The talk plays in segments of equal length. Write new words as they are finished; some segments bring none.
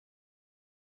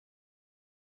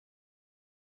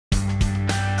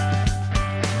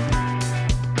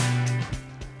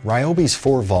Ryobi's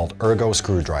 4-volt ERGO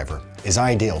screwdriver is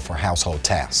ideal for household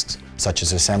tasks, such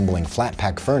as assembling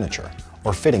flat-pack furniture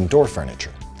or fitting door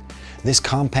furniture. This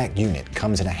compact unit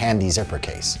comes in a handy zipper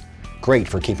case, great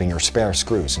for keeping your spare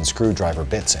screws and screwdriver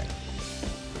bits in.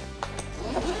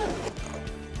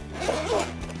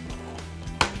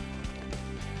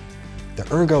 The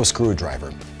ERGO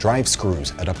screwdriver drives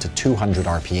screws at up to 200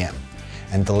 RPM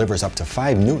and delivers up to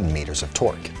 5 Newton meters of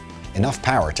torque, enough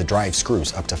power to drive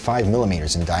screws up to 5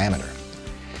 millimeters in diameter.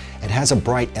 It has a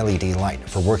bright LED light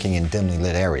for working in dimly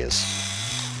lit areas,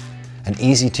 an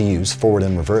easy-to-use forward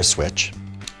and reverse switch,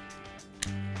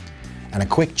 and a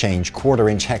quick change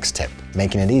 1/4-inch hex tip,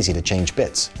 making it easy to change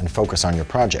bits and focus on your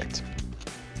project.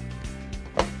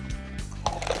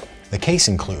 The case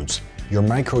includes your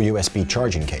micro USB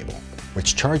charging cable,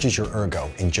 which charges your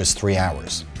ERGO in just 3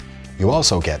 hours. You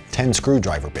also get 10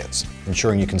 screwdriver bits,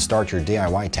 ensuring you can start your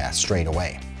DIY task straight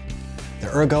away. The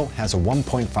ERGO has a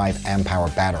 1.5 amp-hour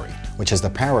battery, which has the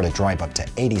power to drive up to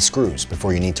 80 screws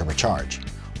before you need to recharge,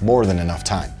 more than enough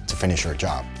time to finish your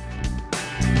job.